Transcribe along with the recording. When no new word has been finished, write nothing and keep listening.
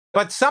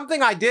But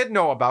something I did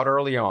know about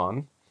early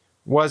on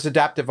was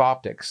adaptive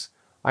optics.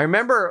 I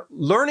remember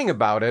learning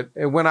about it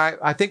when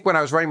I think when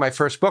I was writing my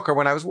first book, or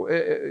when I was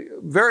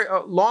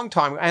long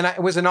time, and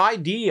it was an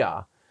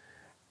idea,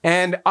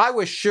 and I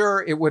was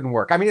sure it wouldn't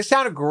work. I mean, it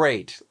sounded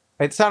great.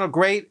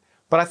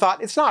 But I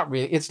thought it's not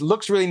really. It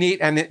looks really neat,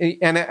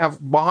 and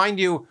behind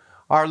you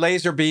are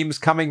laser beams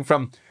coming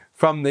from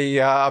the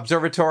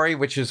observatory,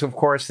 which is, of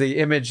course, the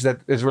image that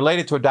is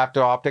related to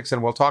adaptive optics,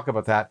 and we'll talk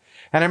about that.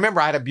 And I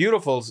remember I had a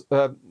beautiful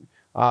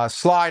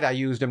slide I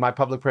used in my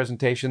public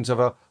presentations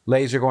of a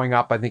laser going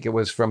up. I think it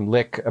was from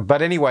Lick,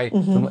 but anyway,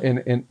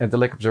 at the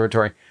Lick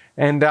Observatory.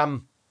 And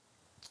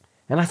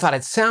I thought,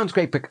 it sounds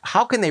great, but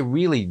how can they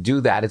really do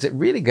that? Is it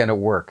really going to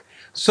work?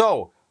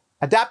 So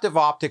adaptive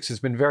optics has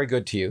been very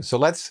good to you.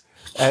 So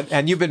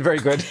and you've been very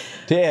good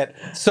to it.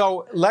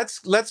 So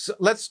let's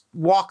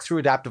walk through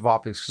adaptive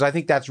optics, because I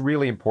think that's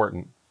really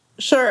important.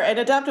 Sure. And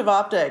adaptive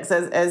optics,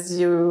 as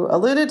you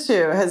alluded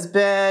to, has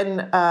been,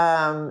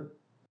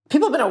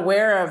 people have been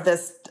aware of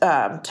this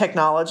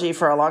technology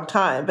for a long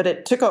time, but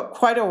it took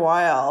quite a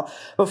while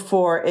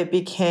before it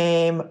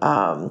became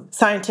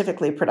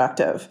scientifically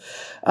productive.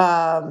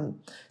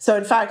 So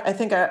in fact, I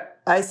think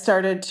I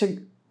started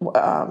to,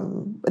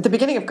 at the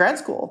beginning of grad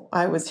school,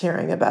 I was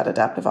hearing about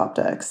adaptive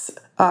optics.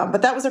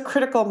 But that was a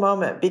critical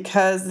moment,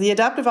 because the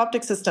adaptive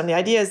optic system, the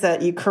idea is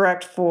that you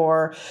correct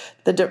for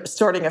the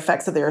distorting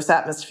effects of the Earth's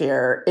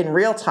atmosphere in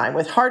real time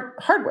with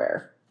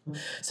hardware.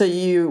 So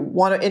you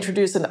want to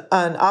introduce an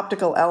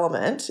optical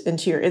element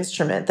into your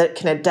instrument that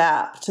can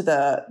adapt to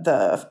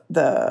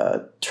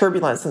the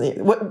turbulence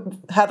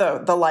and how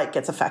the light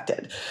gets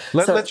affected.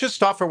 Let's just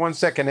stop for 1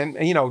 second.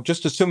 And,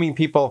 just assuming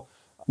people,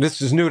 this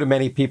is new to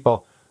many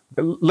people,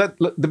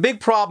 the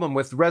big problem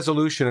with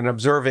resolution and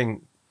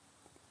observing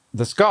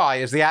the sky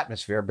is the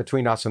atmosphere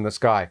between us and the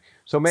sky.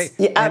 So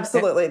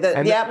absolutely.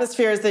 The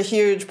atmosphere is the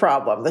huge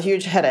problem, the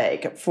huge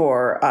headache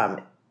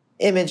for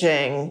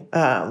imaging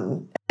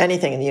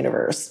anything in the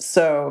universe.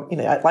 So,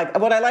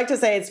 what I like to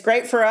say, it's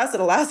great for us. It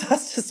allows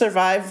us to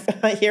survive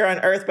here on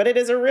Earth, but it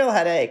is a real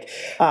headache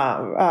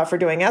for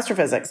doing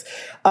astrophysics.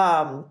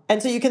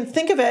 And so you can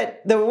think of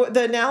it,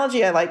 the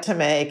analogy I like to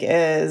make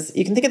is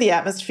you can think of the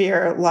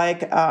atmosphere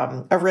like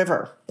a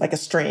river, like a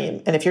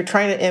stream. And if you're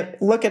trying to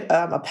look at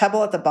a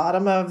pebble at the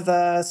bottom of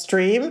the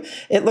stream,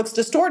 it looks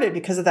distorted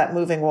because of that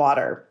moving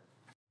water.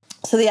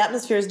 So the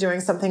atmosphere is doing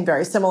something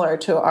very similar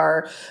to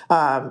our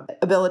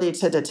ability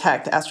to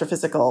detect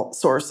astrophysical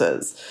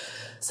sources.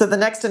 So the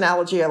next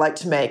analogy I like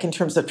to make in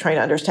terms of trying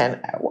to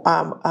understand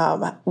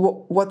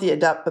what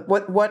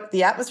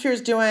the atmosphere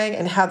is doing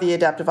and how the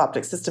adaptive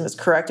optic system is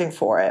correcting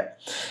for it.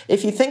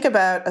 If you think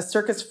about a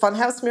circus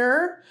funhouse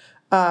mirror,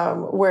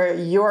 where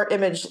your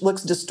image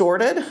looks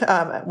distorted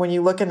when you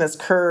look in this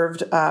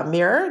curved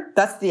mirror,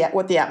 that's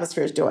what the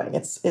atmosphere is doing.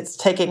 It's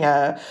taking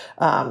an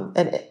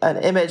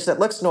image that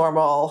looks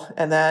normal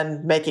and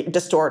then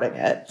distorting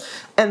it.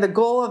 And the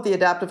goal of the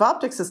adaptive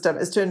optic system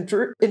is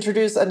to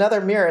introduce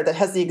another mirror that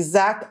has the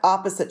exact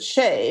opposite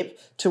shape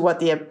to what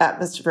the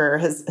atmosphere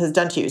has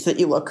done to you, so that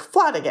you look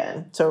flat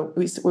again. So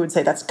we would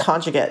say that's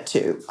conjugate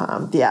to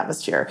the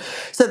atmosphere.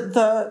 So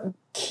the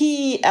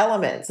key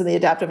elements in the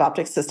adaptive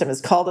optics system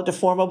is called a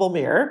deformable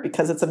mirror,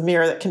 because it's a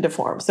mirror that can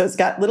deform. So it's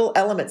got little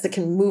elements that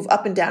can move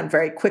up and down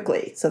very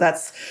quickly. So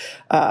that's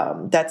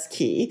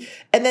key.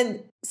 And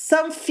then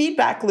some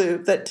feedback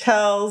loop that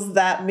tells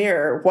that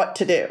mirror what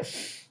to do.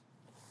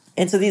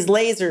 And so these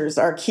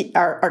lasers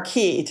are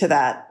key to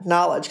that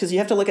knowledge, because you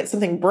have to look at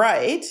something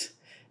bright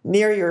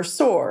near your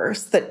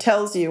source that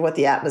tells you what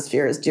the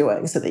atmosphere is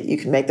doing, so that you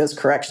can make those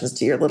corrections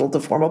to your little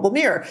deformable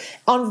mirror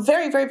on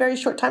very, very, very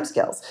short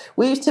timescales.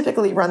 We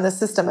typically run the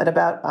system at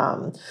about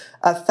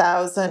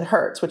 1,000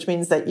 hertz, which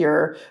means that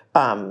you're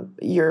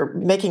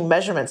making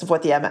measurements of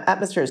what the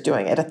atmosphere is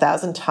doing at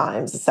 1,000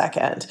 times a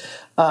second.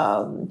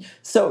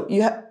 So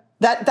you have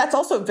that's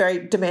also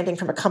very demanding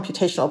from a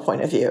computational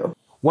point of view.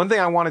 One thing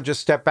I want to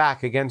just step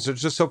back again, so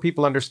just so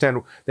people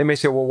understand, they may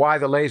say, well, why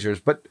the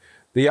lasers? But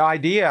the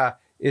idea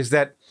is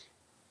that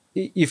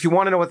if you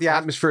want to know what the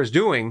atmosphere is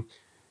doing,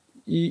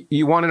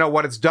 you want to know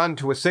what it's done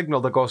to a signal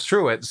that goes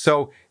through it.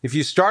 So if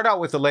you start out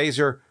with a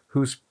laser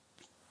whose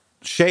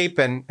shape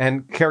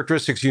and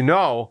characteristics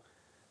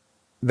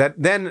that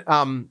then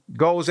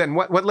goes, and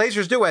what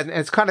lasers do, and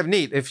it's kind of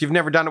neat. If you've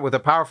never done it with a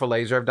powerful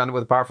laser, I've done it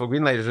with a powerful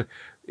green laser,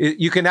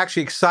 you can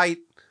actually excite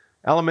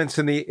elements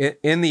in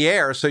the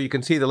air so you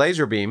can see the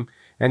laser beam,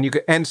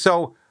 and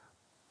so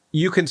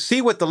you can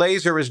see what the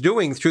laser is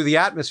doing through the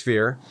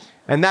atmosphere,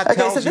 and that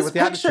tells you what the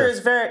atmosphere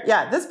is.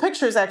 This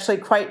picture is actually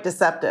quite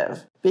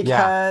deceptive,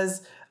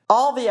 because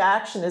all the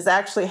action is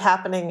actually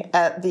happening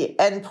at the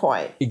end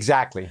point.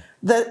 Exactly.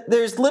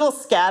 There's little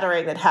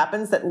scattering that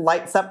happens that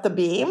lights up the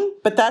beam,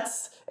 but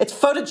it's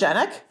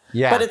photogenic,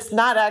 but it's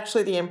not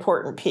actually the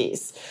important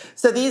piece.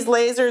 So these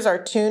lasers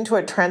are tuned to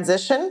a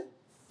transition,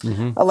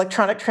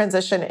 electronic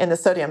transition in the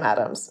sodium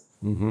atoms.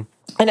 Mm-hmm.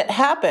 And it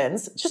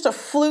happens, just a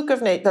fluke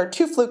of nature. There are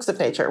two flukes of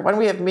nature. One,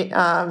 we have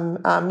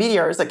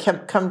meteors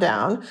that come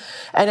down.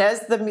 And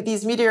as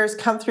these meteors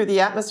come through the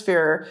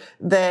atmosphere,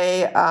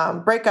 they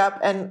break up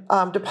and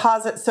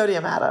deposit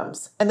sodium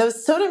atoms. And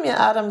those sodium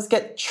atoms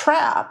get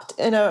trapped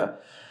in a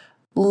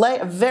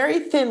very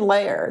thin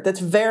layer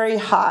that's very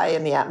high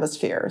in the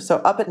atmosphere. So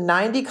up at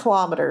 90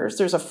 kilometers,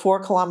 there's a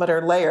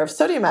 4-kilometer layer of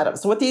sodium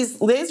atoms. So what these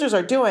lasers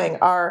are doing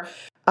are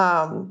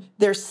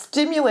they're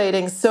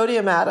stimulating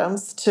sodium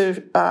atoms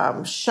to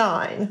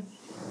shine.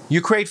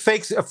 You create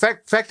fakes.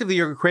 Effectively,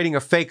 you're creating a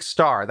fake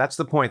star. That's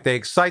the point. They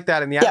excite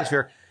that in the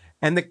atmosphere,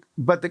 and the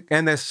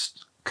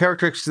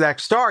characteristics of that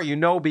star,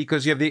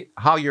 because you have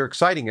how you're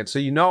exciting it. So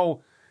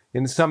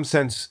in some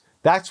sense,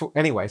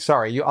 anyway.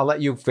 Sorry, I'll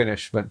let you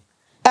finish, but.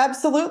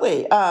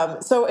 Absolutely.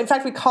 So, in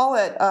fact, we call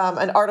it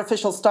an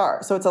artificial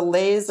star. So it's a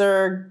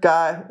laser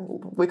guide.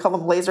 We call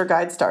them laser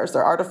guide stars.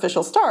 They're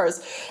artificial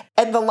stars.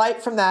 And the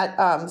light from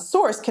that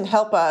source can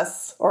help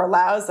us or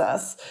allows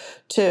us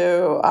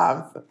to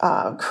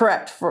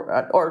correct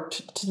or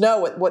to know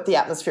what the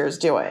atmosphere is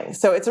doing.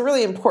 So it's a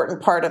really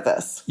important part of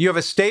this. You have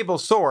a stable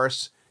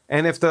source,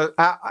 and if the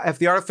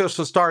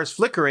artificial star is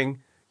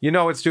flickering,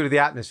 it's due to the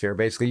atmosphere,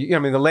 basically.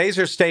 The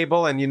laser's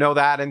stable, and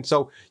that. And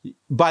so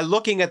by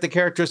looking at the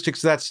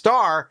characteristics of that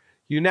star,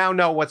 you now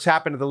know what's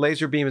happened to the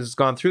laser beam as it's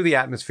gone through the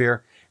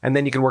atmosphere, and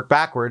then you can work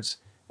backwards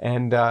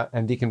and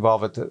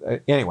deconvolve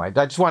it. Anyway,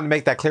 I just wanted to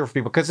make that clear for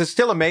people, because it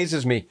still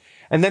amazes me.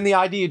 And then the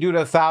idea you do it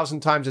 1,000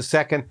 times a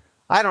second,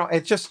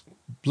 it just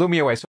blew me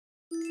away. So